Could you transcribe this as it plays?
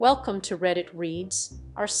Welcome to Reddit Reads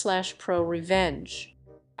r/ProRevenge.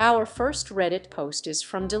 Our first Reddit post is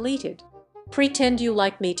from Deleted. Pretend you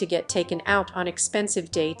like me to get taken out on expensive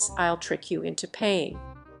dates, I'll trick you into paying.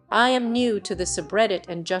 I am new to the subreddit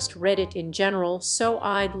and just Reddit in general, so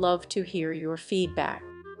I'd love to hear your feedback.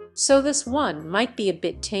 So this one might be a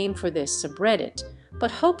bit tame for this subreddit, but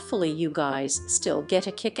hopefully you guys still get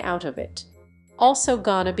a kick out of it. Also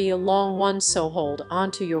gonna be a long one, so hold on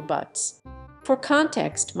to your butts. For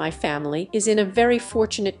context, my family is in a very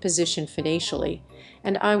fortunate position financially,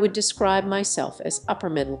 and I would describe myself as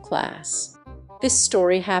upper middle class. This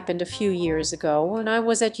story happened a few years ago when I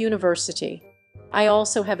was at university. I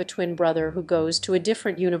also have a twin brother who goes to a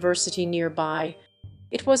different university nearby.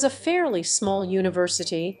 It was a fairly small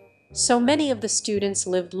university, so many of the students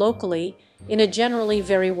lived locally in a generally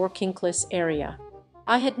very working-class area.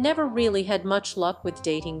 I had never really had much luck with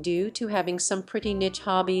dating due to having some pretty niche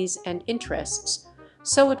hobbies and interests,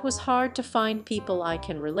 so it was hard to find people I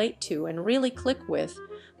can relate to and really click with,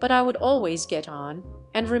 but I would always get on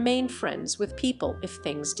and remain friends with people if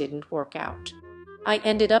things didn't work out. I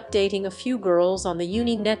ended up dating a few girls on the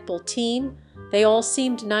uni netball team. They all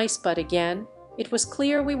seemed nice, but again, it was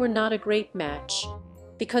clear we were not a great match.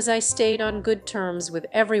 Because I stayed on good terms with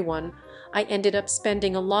everyone, I ended up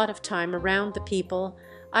spending a lot of time around the people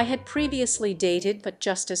I had previously dated, but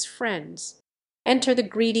just as friends. Enter the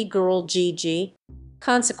greedy girl Gigi.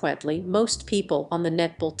 Consequently, most people on the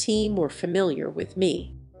netball team were familiar with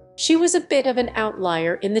me. She was a bit of an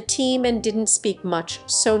outlier in the team and didn't speak much,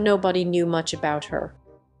 so nobody knew much about her.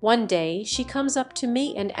 One day, she comes up to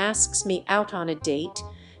me and asks me out on a date.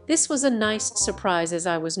 This was a nice surprise as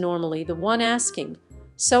I was normally the one asking,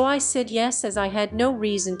 so I said yes, as I had no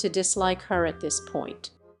reason to dislike her at this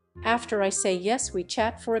point. After I say yes, we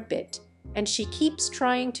chat for a bit, and she keeps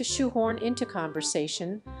trying to shoehorn into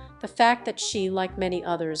conversation the fact that she, like many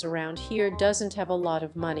others around here, doesn't have a lot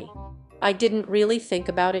of money. I didn't really think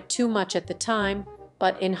about it too much at the time,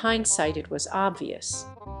 but in hindsight it was obvious.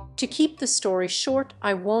 To keep the story short,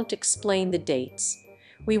 I won't explain the dates.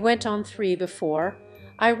 We went on 3 before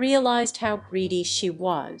I realized how greedy she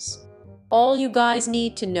was. All you guys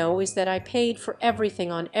need to know is that I paid for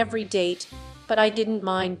everything on every date, but I didn't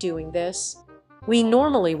mind doing this. We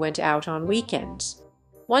normally went out on weekends.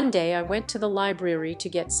 One day I went to the library to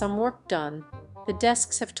get some work done. The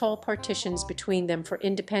desks have tall partitions between them for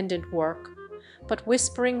independent work, but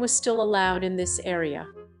whispering was still allowed in this area.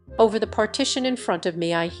 Over the partition in front of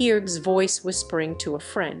me, I hear G's voice whispering to a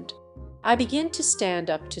friend. I begin to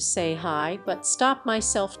stand up to say hi, but stop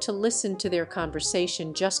myself to listen to their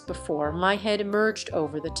conversation just before my head emerged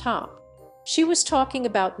over the top. She was talking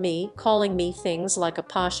about me, calling me things like a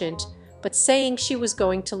patient, but saying she was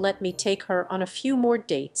going to let me take her on a few more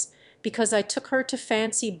dates because I took her to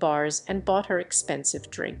fancy bars and bought her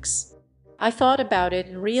expensive drinks. I thought about it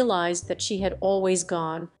and realized that she had always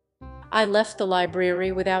gone. I left the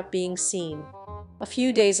library without being seen. A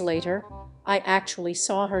few days later, I actually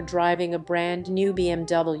saw her driving a brand new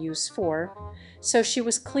BMW 4, so she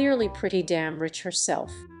was clearly pretty damn rich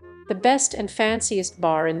herself. The best and fanciest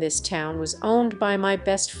bar in this town was owned by my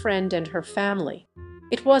best friend and her family.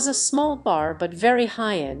 It was a small bar but very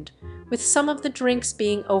high-end, with some of the drinks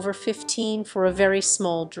being over 15 for a very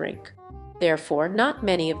small drink. Therefore, not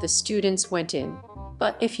many of the students went in,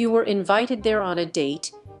 but if you were invited there on a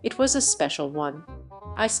date, it was a special one.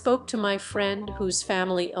 I spoke to my friend whose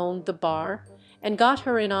family owned the bar and got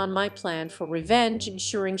her in on my plan for revenge,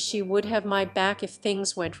 ensuring she would have my back if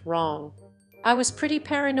things went wrong. I was pretty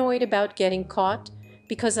paranoid about getting caught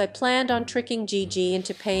because I planned on tricking Gigi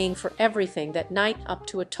into paying for everything that night, up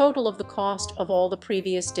to a total of the cost of all the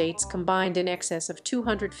previous dates combined in excess of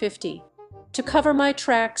 $250. To cover my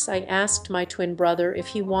tracks, I asked my twin brother if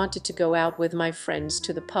he wanted to go out with my friends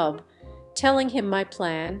to the pub, telling him my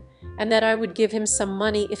plan and that I would give him some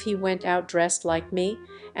money if he went out dressed like me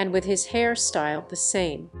and with his hair styled the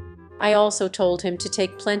same. I also told him to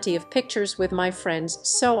take plenty of pictures with my friends,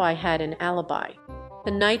 so I had an alibi.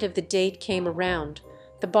 The night of the date came around.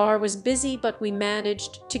 The bar was busy, but we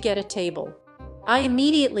managed to get a table. I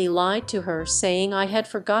immediately lied to her, saying I had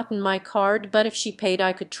forgotten my card, but if she paid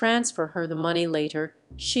I could transfer her the money later.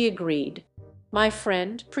 She agreed. My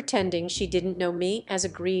friend, pretending she didn't know me, as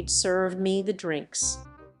agreed, served me the drinks.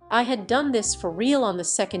 I had done this for real on the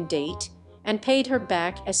second date and paid her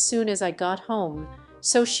back as soon as I got home,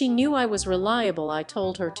 so she knew I was reliable. I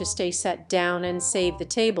told her to stay sat down and save the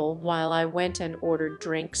table while I went and ordered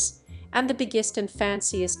drinks and the biggest and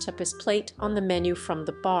fanciest tapas plate on the menu from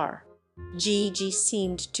the bar. Gigi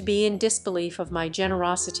seemed to be in disbelief of my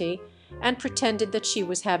generosity and pretended that she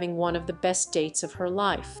was having one of the best dates of her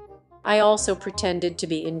life. I also pretended to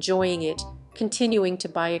be enjoying it, continuing to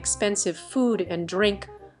buy expensive food and drink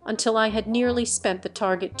until I had nearly spent the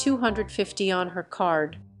target $250 on her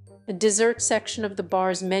card. The dessert section of the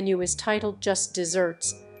bar's menu is titled Just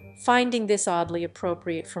Desserts. Finding this oddly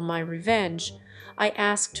appropriate for my revenge, I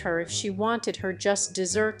asked her if she wanted her just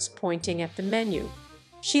desserts, pointing at the menu.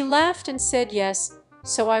 She laughed and said yes,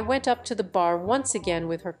 so I went up to the bar once again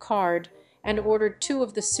with her card and ordered 2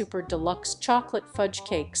 of the super deluxe chocolate fudge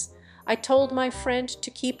cakes. I told my friend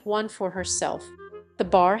to keep one for herself. The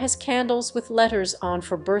bar has candles with letters on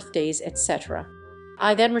for birthdays, etc.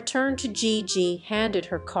 I then returned to Gigi, handed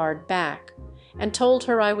her card back, and told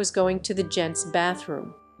her I was going to the gents'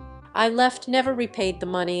 bathroom. I left, never repaid the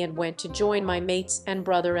money, and went to join my mates and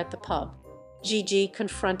brother at the pub. Gigi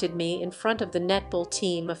confronted me in front of the netball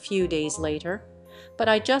team a few days later, but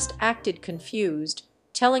I just acted confused,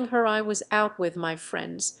 telling her I was out with my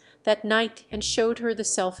friends that night and showed her the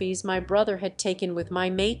selfies my brother had taken with my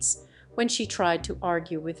mates when she tried to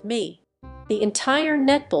argue with me. The entire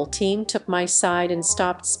netball team took my side and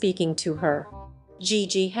stopped speaking to her.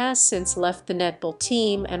 Gigi has since left the netball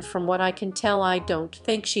team, and from what I can tell, I don't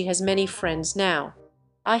think she has many friends now.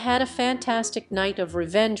 I had a fantastic night of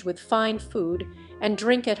revenge with fine food and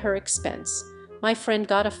drink at her expense. My friend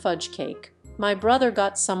got a fudge cake, my brother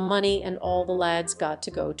got some money, and all the lads got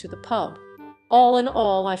to go to the pub. All in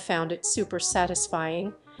all, I found it super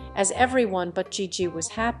satisfying, as everyone but Gigi was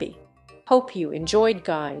happy. Hope you enjoyed,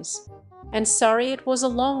 guys. And sorry it was a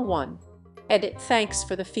long one. Edit. Thanks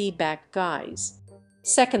for the feedback, guys.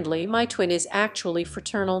 Secondly, my twin is actually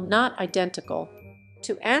fraternal, not identical.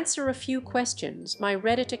 To answer a few questions, my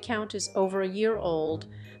Reddit account is over a year old,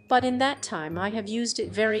 but in that time I have used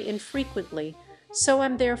it very infrequently, so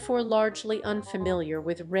I'm therefore largely unfamiliar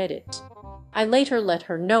with Reddit. I later let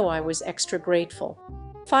her know I was extra grateful.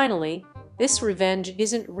 Finally, this revenge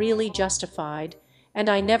isn't really justified, and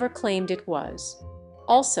I never claimed it was.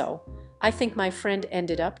 Also, I think my friend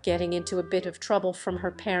ended up getting into a bit of trouble from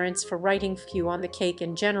her parents for writing "F you" on the cake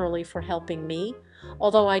and generally for helping me,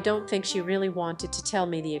 although I don't think she really wanted to tell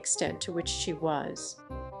me the extent to which she was.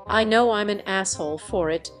 I know I'm an asshole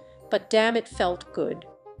for it, but damn, it felt good.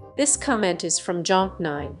 This comment is from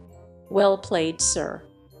Jonk9. Well played, sir.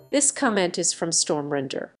 This comment is from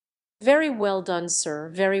Stormrender. Very well done,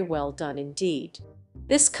 sir. Very well done indeed.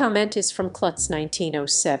 This comment is from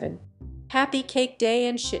Klutz1907. Happy cake day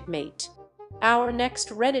and shitmate. Our next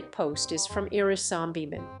Reddit post is from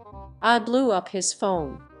Irisambiman. I blew up his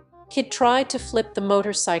phone. Kid tried to flip the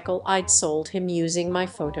motorcycle I'd sold him using my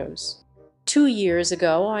photos. 2 years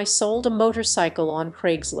ago, I sold a motorcycle on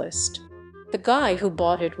Craigslist. The guy who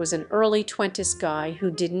bought it was an early 20s guy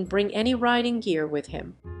who didn't bring any riding gear with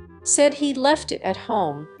him. Said he'd left it at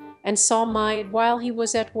home and saw mine while he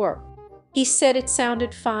was at work. He said it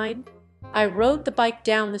sounded fine. I rode the bike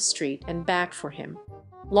down the street and back for him.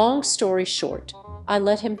 Long story short, I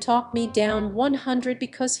let him talk me down 100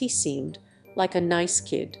 because he seemed like a nice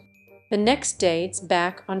kid. The next day it's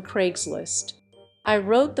back on Craigslist. I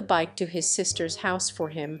rode the bike to his sister's house for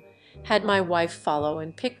him, had my wife follow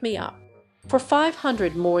and pick me up for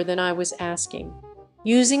 500 more than I was asking,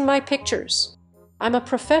 using my pictures. I'm a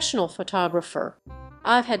professional photographer.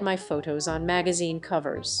 I've had my photos on magazine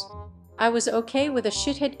covers. I was okay with a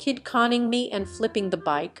shithead kid conning me and flipping the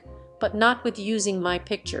bike, but not with using my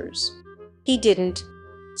pictures. He didn't,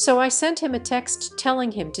 so I sent him a text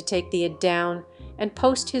telling him to take the ad down and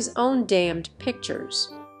post his own damned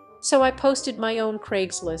pictures. So I posted my own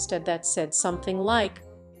Craigslist ad that said something like,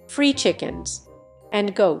 "Free chickens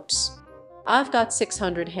and goats. I've got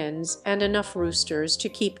 600 hens and enough roosters to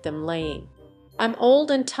keep them laying. I'm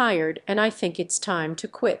old and tired and I think it's time to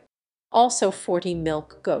quit. Also 40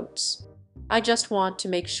 milk goats. I just want to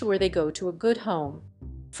make sure they go to a good home.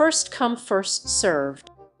 First come, first served.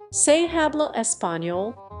 Se habla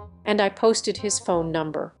español?" And I posted his phone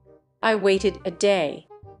number. I waited a day.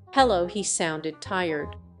 Hello, he sounded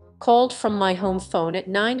tired. Called from my home phone at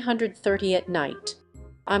 9:30 at night.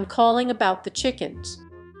 I'm calling about the chickens.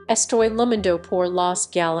 Estoy llamando por las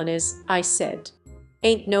gallines, I said.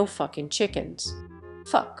 Ain't no fucking chickens.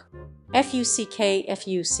 Fuck. F-U-C-K,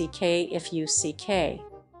 F-U-C-K, F-U-C-K.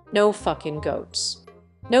 No fucking goats.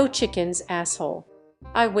 No chickens, asshole.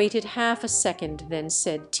 I waited half a second, then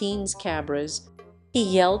said teens cabras. He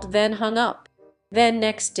yelled, then hung up. Then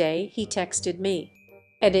next day he texted me.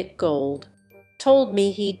 Edit gold. Told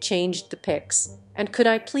me he'd changed the pics, and could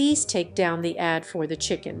I please take down the ad for the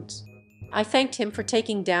chickens. I thanked him for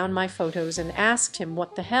taking down my photos and asked him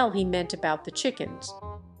what the hell he meant about the chickens.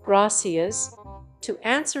 Gracias. To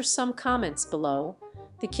answer some comments below,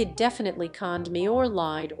 the kid definitely conned me or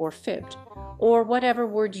lied or fibbed, or whatever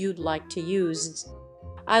word you'd like to use.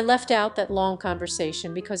 I left out that long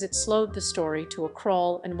conversation because it slowed the story to a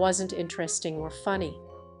crawl and wasn't interesting or funny.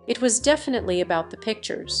 It was definitely about the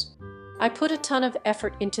pictures. I put a ton of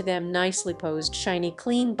effort into them. Nicely posed, shiny,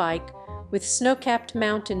 clean bike with snow-capped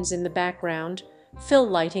mountains in the background, fill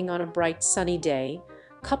lighting on a bright sunny day,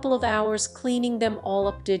 couple of hours cleaning them all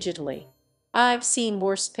up digitally. I've seen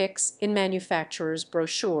worse pics in manufacturers'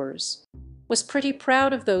 brochures. Was pretty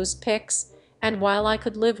proud of those pics, and while I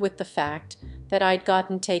could live with the fact that I'd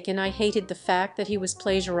gotten taken, I hated the fact that he was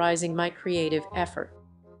plagiarizing my creative effort.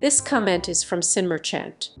 This comment is from Sin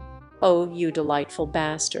Merchant. Oh, you delightful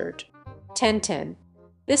bastard. 1010.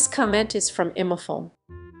 This comment is from Imaful.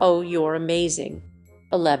 Oh, you're amazing.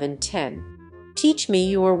 1110. Teach me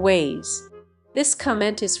your ways. This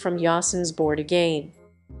comment is from Yasin's Board Again.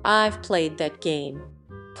 I've played that game.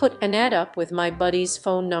 Put an ad up with my buddy's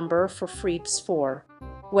phone number for Freeps 4.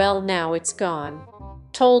 Well, now it's gone.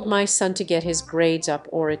 Told my son to get his grades up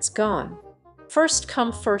or it's gone. First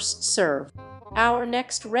come, first serve. Our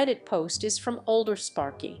next Reddit post is from Older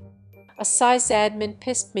Sparky. A sysadmin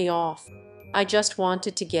pissed me off. I just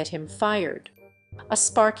wanted to get him fired. A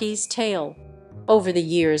Sparky's tale. Over the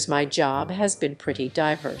years, my job has been pretty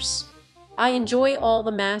diverse. I enjoy all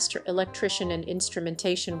the master electrician and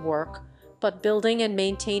instrumentation work, but building and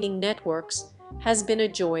maintaining networks has been a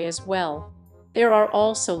joy as well. There are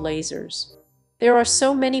also lasers. There are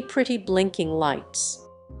so many pretty blinking lights.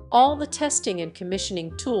 All the testing and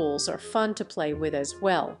commissioning tools are fun to play with as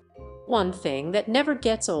well. One thing that never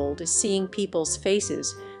gets old is seeing people's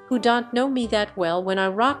faces who don't know me that well when I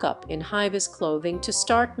rock up in high-vis clothing to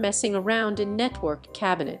start messing around in network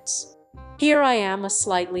cabinets. Here I am, a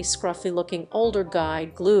slightly scruffy-looking older guy,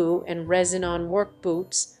 glue and resin on work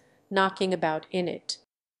boots, knocking about in it.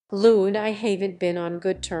 Glue and I haven't been on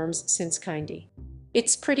good terms since kindy.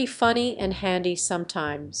 It's pretty funny and handy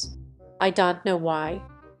sometimes. I don't know why.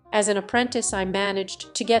 As an apprentice, I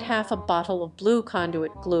managed to get half a bottle of blue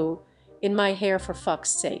conduit glue in my hair for fuck's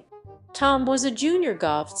sake. Tom was a junior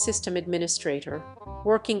Gov system administrator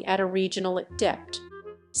working at a regional at Dept.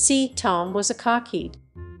 See, Tom was a cockhead.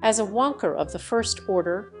 As a wonker of the first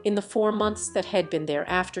order, in the 4 months that had been there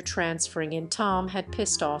after transferring in, Tom had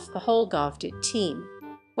pissed off the whole GovDit team.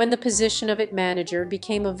 When the position of it manager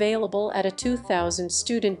became available at a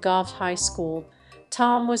 2,000-student Gov high school,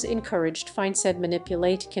 Tom was encouraged find said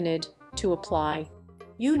manipulated to apply.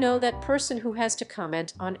 You know, that person who has to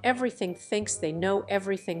comment on everything, thinks they know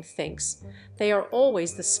everything, thinks they are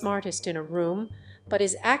always the smartest in a room, but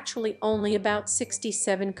is actually only about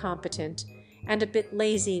 67 competent and a bit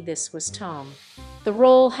lazy. This was Tom. The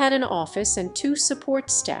role had an office and 2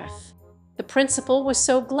 support staff. The principal was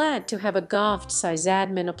so glad to have a Gov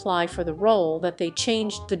sysadmin apply for the role that they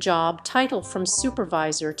changed the job title from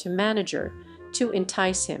supervisor to manager to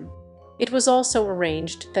entice him. It was also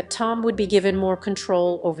arranged that Tom would be given more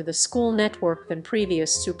control over the school network than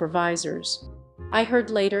previous supervisors. I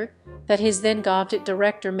heard later that his then GovDit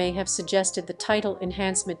director may have suggested the title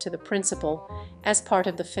enhancement to the principal as part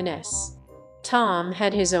of the finesse. Tom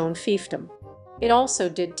had his own fiefdom. It also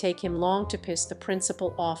did take him long to piss the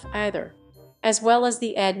principal off either, as well as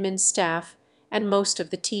the admin staff and most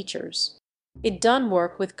of the teachers. It done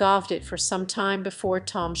work with GovDit for some time before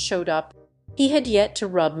Tom showed up. He had yet to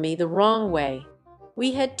rub me the wrong way.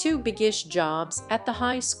 We had 2 biggish jobs at the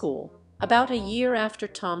high school about a year after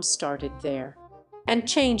Tom started there, and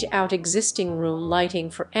change out existing room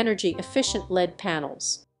lighting for energy-efficient LED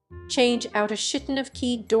panels, change out a shitton of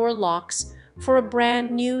keyed door locks for a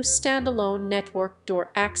brand new standalone network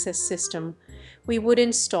door access system we would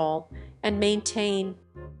install and maintain.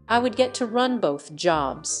 I would get to run both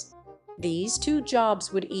jobs. These 2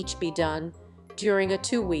 jobs would each be done during a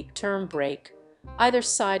 2-week term break, either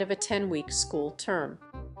side of a 10-week school term.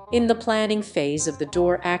 In the planning phase of the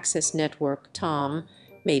door access network, Tom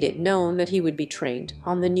made it known that he would be trained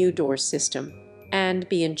on the new door system and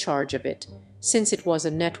be in charge of it, since it was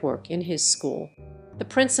a network in his school. The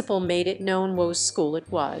principal made it known whose school it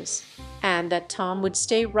was, and that Tom would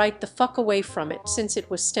stay right the fuck away from it since it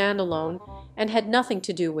was standalone and had nothing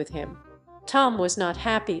to do with him. Tom was not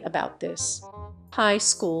happy about this. High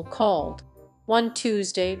school called. One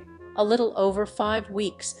Tuesday, a little over 5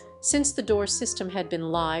 weeks since the door system had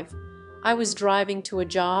been live, I was driving to a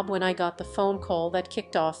job when I got the phone call that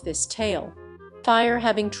kicked off this tale. Fire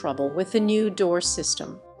having trouble with the new door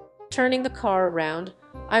system. Turning the car around,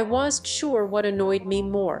 I wasn't sure what annoyed me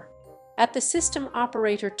more. At the system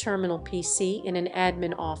operator terminal PC in an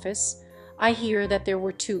admin office, I hear that there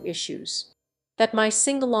were 2 issues. That my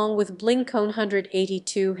sing-along with Blinkone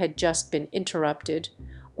 182 had just been interrupted,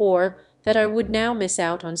 or that I would now miss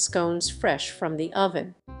out on scones fresh from the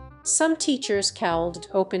oven. Some teachers cowled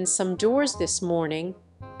open some doors this morning,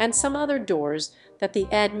 and some other doors that the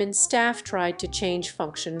admin staff tried to change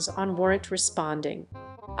functions on weren't responding.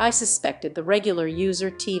 I suspected the regular user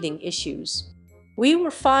teething issues. We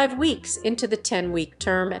were 5 weeks into the 10-week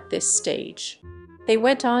term at this stage. They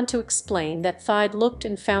went on to explain that they'd looked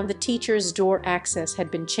and found the teacher's door access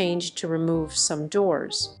had been changed to remove some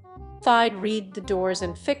doors. They'd read the doors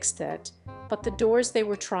and fixed that, but the doors they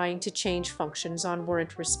were trying to change functions on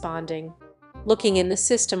weren't responding. Looking in the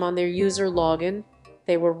system on their user login,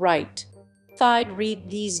 they were right. They'd read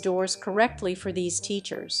these doors correctly for these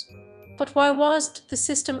teachers. But why wasn't the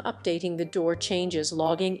system updating the door changes?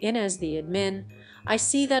 Logging in as the admin, I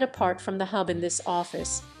see that apart from the hub in this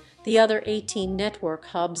office, the other 18 network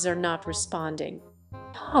hubs are not responding.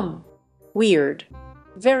 Weird.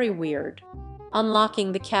 Very weird.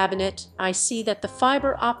 Unlocking the cabinet, I see that the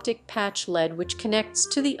fiber optic patch LED which connects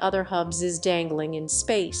to the other hubs is dangling in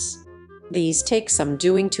space. These take some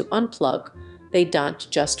doing to unplug, they don't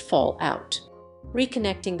just fall out.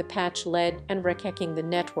 Reconnecting the patch LED and rechecking the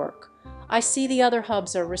network, I see the other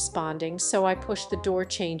hubs are responding, so I push the door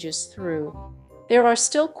changes through. There are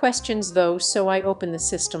still questions though, so I open the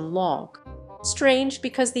system log. Strange,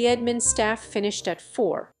 because the admin staff finished at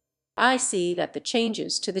 4. I see that the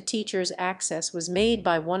changes to the teacher's access was made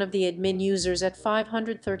by one of the admin users at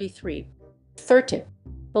 533:30.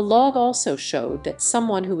 The log also showed that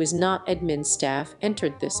someone who is not admin staff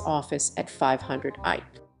entered this office at 500. I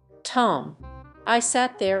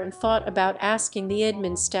sat there and thought about asking the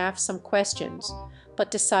admin staff some questions, but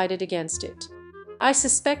decided against it. I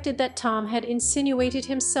suspected that Tom had insinuated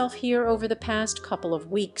himself here over the past couple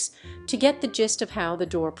of weeks to get the gist of how the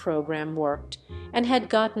door program worked, and had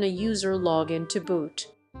gotten a user login to boot.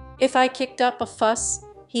 If I kicked up a fuss,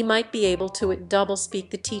 he might be able to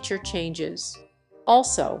double-speak the teacher changes.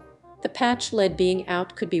 Also, the patch LED being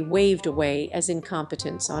out could be waved away as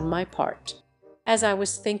incompetence on my part. As I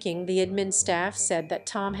was thinking, the admin staff said that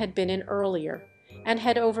Tom had been in earlier and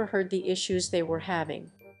had overheard the issues they were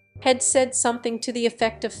having. Had said something to the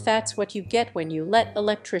effect of "That's what you get when you let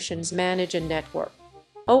electricians manage a network."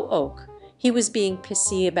 He was being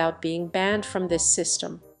pissy about being banned from this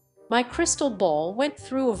system. My crystal ball went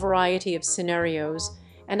through a variety of scenarios,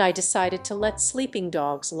 and I decided to let sleeping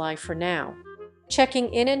dogs lie for now.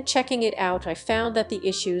 Checking in and checking it out, I found that the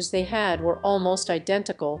issues they had were almost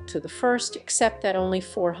identical to the first, except that only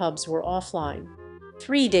 4 hubs were offline.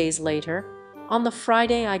 3 days later, on the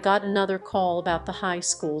Friday, I got another call about the high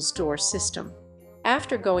school's door system.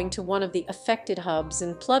 After going to one of the affected hubs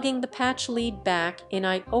and plugging the patch lead back in,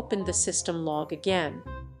 I opened the system log again,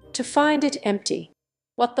 to find it empty.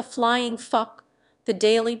 What the flying fuck? The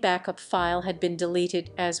daily backup file had been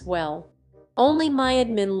deleted as well. Only my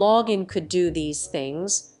admin login could do these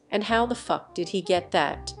things, and how the fuck did he get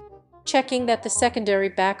that? Checking that the secondary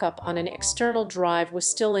backup on an external drive was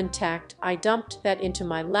still intact, I dumped that into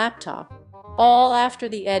my laptop, all after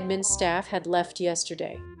the admin staff had left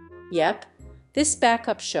yesterday. Yep, this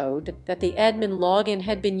backup showed that the admin login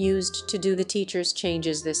had been used to do the teacher's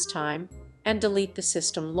changes this time and delete the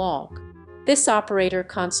system log. This operator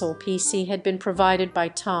console PC had been provided by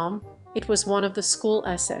Tom. It was one of the school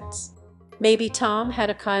assets. Maybe Tom had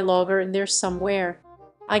a keylogger in there somewhere.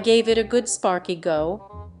 I gave it a good sparky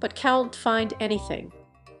go, but can't find anything.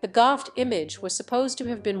 The GOFT image was supposed to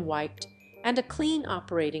have been wiped and a clean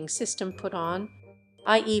operating system put on.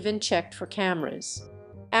 I even checked for cameras.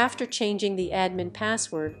 After changing the admin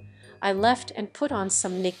password, I left and put on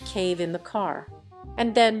some Nick Cave in the car,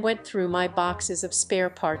 and then went through my boxes of spare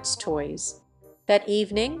parts toys. That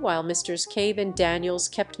evening, while Mr. Cave and Daniels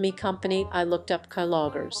kept me company, I looked up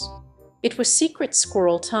keyloggers. It was secret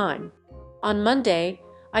squirrel time. On Monday,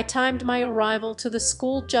 I timed my arrival to the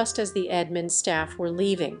school just as the admin staff were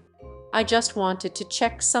leaving. I just wanted to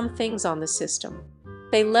check some things on the system.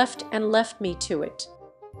 They left me to it.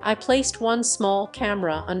 I placed one small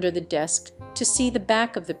camera under the desk to see the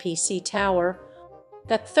back of the PC tower.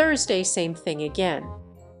 That Thursday, same thing again.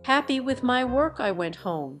 Happy with my work, I went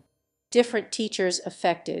home. Different teachers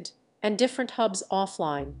affected and different hubs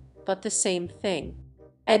offline, but the same thing.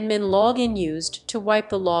 Admin login used to wipe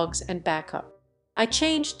the logs and backup. I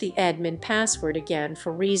changed the admin password again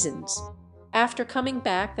for reasons. After coming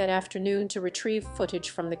back that afternoon to retrieve footage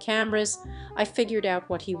from the cameras, I figured out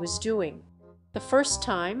what he was doing. The first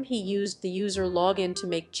time, he used the user login to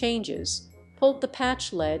make changes, pulled the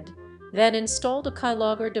patch LED, then installed a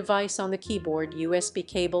keylogger device on the keyboard USB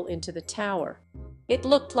cable into the tower. It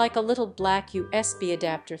looked like a little black USB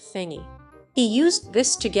adapter thingy. He used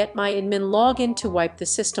this to get my admin login to wipe the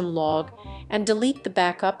system log and delete the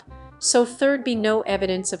backup, so there'd be no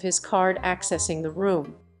evidence of his card accessing the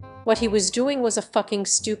room. What he was doing was a fucking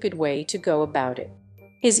stupid way to go about it.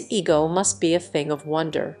 His ego must be a thing of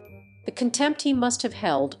wonder. The contempt he must have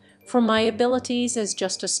held for my abilities as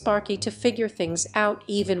just a Sparky to figure things out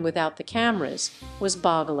even without the cameras was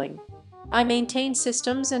boggling. I maintain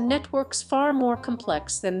systems and networks far more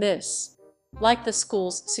complex than this, like the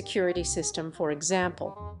school's security system, for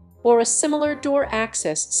example, or a similar door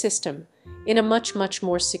access system in a much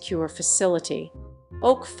more secure facility.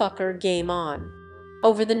 Oak fucker, game on.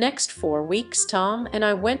 Over the next 4 weeks, Tom and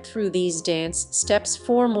I went through these dance steps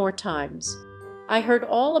 4 more times. I heard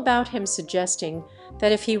all about him suggesting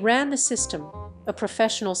that if he ran the system, a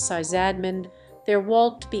professional sysadmin, there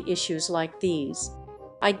won't be issues like these.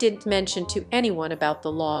 I didn't mention to anyone about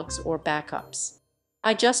the logs or backups.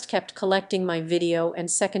 I just kept collecting my video and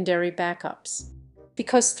secondary backups.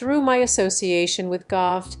 Because through my association with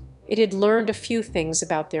Govt, it had learned a few things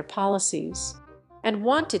about their policies, and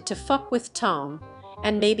wanted to fuck with Tom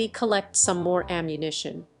and maybe collect some more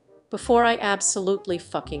ammunition before I absolutely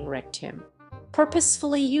fucking wrecked him.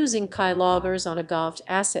 Purposefully using keyloggers on a Govt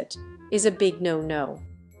asset is a big no-no.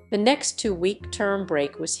 The next 2-week term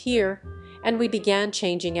break was here, and we began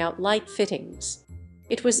changing out light fittings.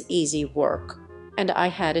 It was easy work, and I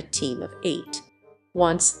had a team of 8.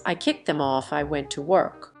 Once I kicked them off, I went to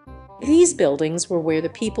work. These buildings were where the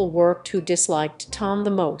people worked who disliked Tom the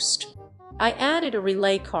most. I added a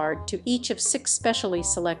relay card to each of 6 specially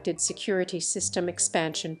selected security system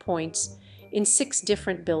expansion points in 6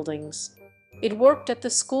 different buildings. It worked at the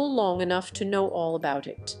school long enough to know all about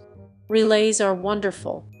it. Relays are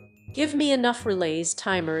wonderful. Give me enough relays,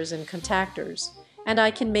 timers, and contactors, and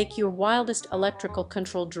I can make your wildest electrical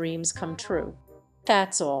control dreams come true.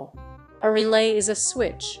 That's all. A relay is a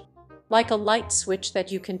switch, like a light switch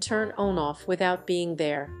that you can turn on-off without being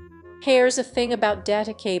there. Here's a thing about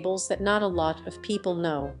data cables that not a lot of people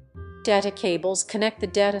know. Data cables connect the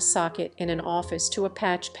data socket in an office to a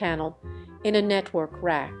patch panel in a network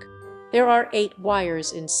rack. There are 8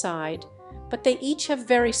 wires inside, but they each have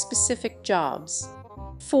very specific jobs.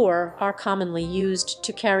 4 are commonly used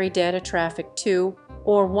to carry data traffic to,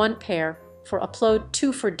 or 1 pair for upload,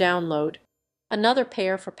 2 for download, another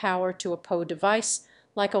pair for power to a PO device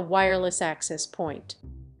like a wireless access point.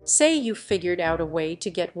 Say you figured out a way to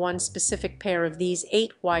get 1 specific pair of these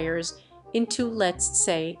 8 wires into, let's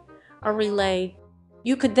say, a relay.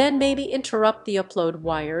 You could then maybe interrupt the upload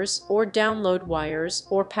wires or download wires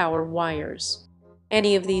or power wires.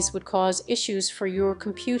 Any of these would cause issues for your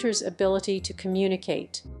computer's ability to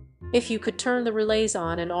communicate. If you could turn the relays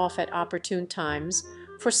on and off at opportune times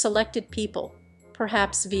for selected people,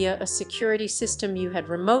 perhaps via a security system you had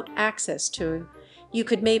remote access to, you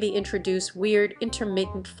could maybe introduce weird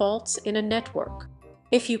intermittent faults in a network.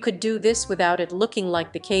 If you could do this without it looking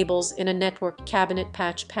like the cables in a network cabinet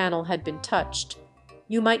patch panel had been touched,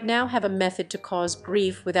 you might now have a method to cause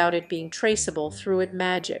grief without it being traceable through it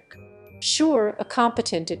magic. Sure, a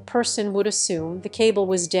competent person would assume the cable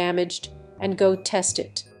was damaged and go test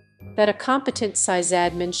it, that a competent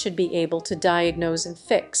sysadmin should be able to diagnose and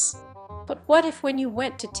fix. But what if when you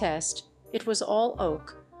went to test, it was all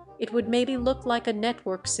oak? It would maybe look like a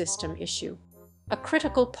network system issue. A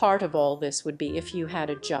critical part of all this would be if you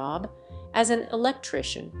had a job as an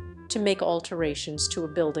electrician to make alterations to a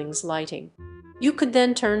building's lighting. You could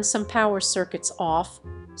then turn some power circuits off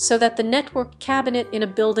so that the network cabinet in a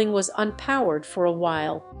building was unpowered for a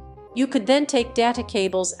while. You could then take data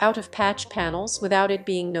cables out of patch panels without it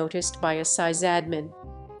being noticed by a sysadmin.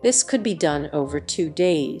 This could be done over 2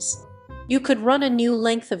 days. You could run a new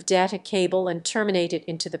length of data cable and terminate it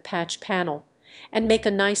into the patch panel, and make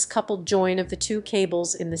a nice coupled join of the 2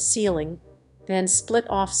 cables in the ceiling, then split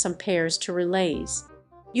off some pairs to relays.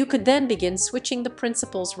 You could then begin switching the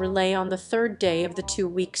principal's relay on the 3rd day of the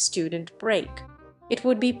 2-week student break. It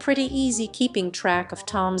would be pretty easy keeping track of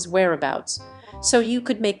Tom's whereabouts, so you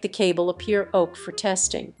could make the cable appear oak for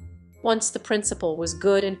testing. Once the principal was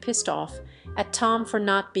good and pissed off at Tom for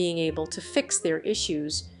not being able to fix their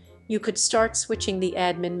issues, you could start switching the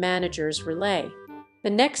admin manager's relay. The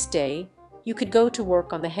next day, you could go to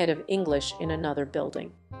work on the head of English in another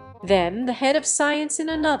building, then the head of science in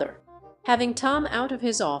another, having Tom out of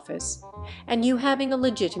his office, and you having a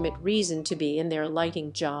legitimate reason to be in their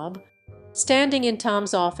lighting job. Standing in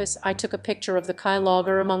Tom's office, I took a picture of the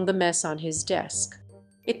keylogger among the mess on his desk.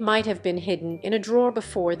 It might have been hidden in a drawer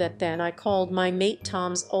before that. Then I called my mate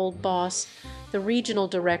Tom's old boss, the regional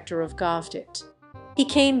director of Govt. He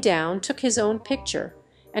came down, took his own picture,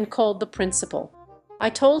 and called the principal. I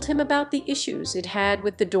told him about the issues it had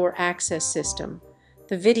with the door access system,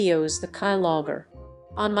 the videos, the keylogger.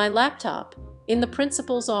 On my laptop, In the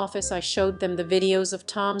principal's office, I showed them the videos of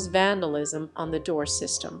Tom's vandalism on the door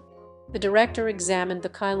system. The director examined the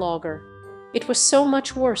keylogger. It was so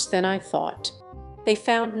much worse than I thought. They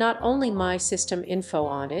found not only my system info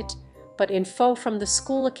on it, but info from the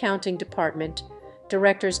school accounting department,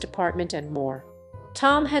 director's department, and more.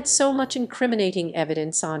 Tom had so much incriminating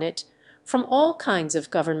evidence on it from all kinds of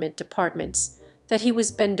government departments that he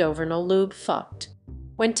was bend over no lube fucked.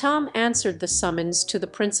 When Tom answered the summons to the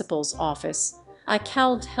principal's office, I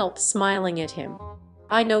can't help smiling at him.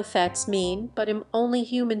 I know that's mean, but I'm only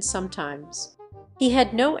human sometimes. He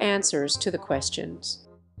had no answers to the questions.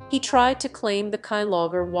 He tried to claim the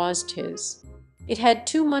keylogger was his. It had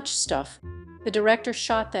too much stuff. The director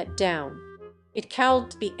shot that down. It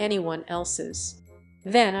can't be anyone else's.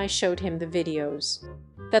 Then I showed him the videos.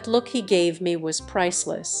 That look he gave me was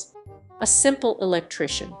priceless. A simple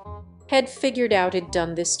electrician had figured out it'd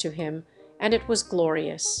done this to him, and it was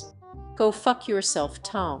glorious. Go fuck yourself,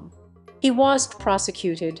 Tom. He was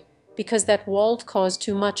prosecuted because that wall'd caused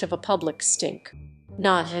too much of a public stink,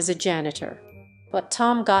 not as a janitor. But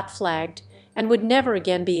Tom got flagged and would never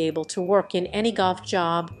again be able to work in any golf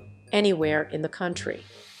job anywhere in the country,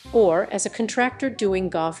 or as a contractor doing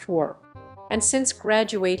golf work, and since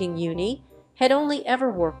graduating uni, had only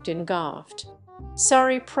ever worked in golf.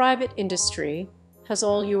 Sorry, private industry has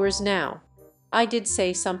all yours now. I did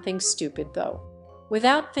say something stupid though.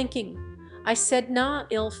 Without thinking, I said, nah,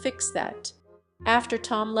 I'll fix that. After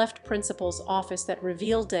Tom left principal's office that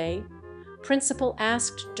reveal day, principal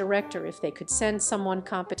asked director if they could send someone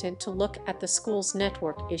competent to look at the school's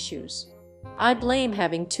network issues. I blame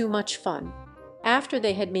having too much fun. After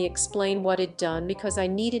they had me explain what it'd done because I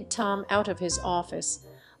needed Tom out of his office,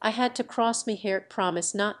 I had to cross me hair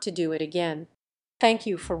promise not to do it again. Thank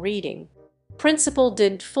you for reading. Principal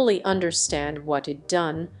didn't fully understand what it'd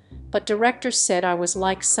done, but director said I was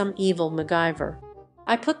like some evil MacGyver.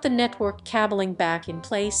 I put the network cabling back in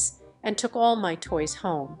place and took all my toys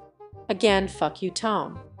home. Again, fuck you,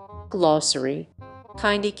 Tom. Glossary.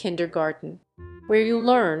 Kindy kindergarten, where you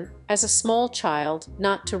learn, as a small child,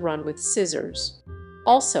 not to run with scissors.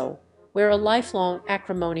 Also, where a lifelong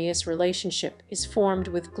acrimonious relationship is formed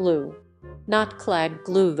with glue. Not clad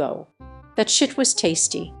glue, though. That shit was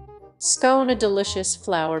tasty. Scone, a delicious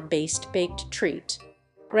flour-based baked treat.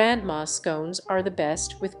 Grandma's scones are the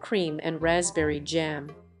best with cream and raspberry jam.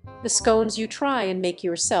 The scones you try and make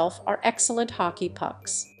yourself are excellent hockey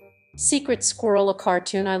pucks. Secret Squirrel, a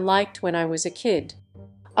cartoon I liked when I was a kid.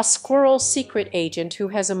 A squirrel secret agent who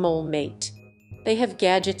has a mole mate. They have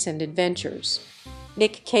gadgets and adventures.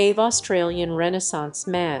 Nick Cave, Australian Renaissance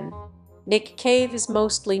man. Nick Cave is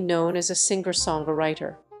mostly known as a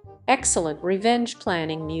singer-songwriter. Excellent revenge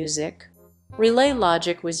planning music. Relay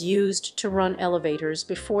logic was used to run elevators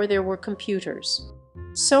before there were computers.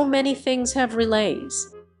 So many things have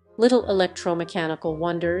relays. Little electromechanical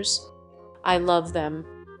wonders. I love them.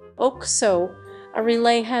 So, a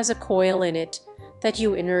relay has a coil in it that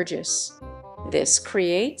you energize. This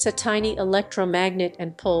creates a tiny electromagnet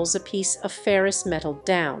and pulls a piece of ferrous metal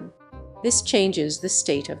down. This changes the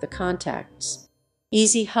state of the contacts.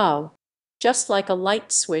 Easy how? Just like a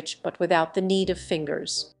light switch, but without the need of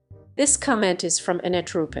fingers. This comment is from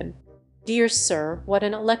Annette Rupin. Dear Sir, what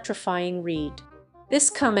an electrifying read. This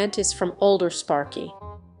comment is from Older Sparky.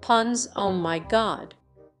 Puns, oh my God.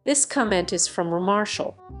 This comment is from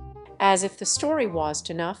Remarshall. As if the story wasn't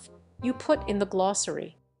enough, you put in the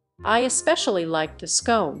glossary. I especially liked the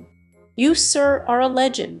scone. You, sir, are a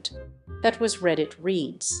legend. That was Reddit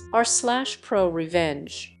Reads,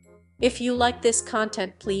 r/ProRevenge. If you like this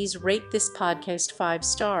content, please rate this podcast 5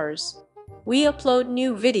 stars. We upload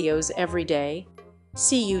new videos every day.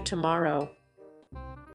 See you tomorrow.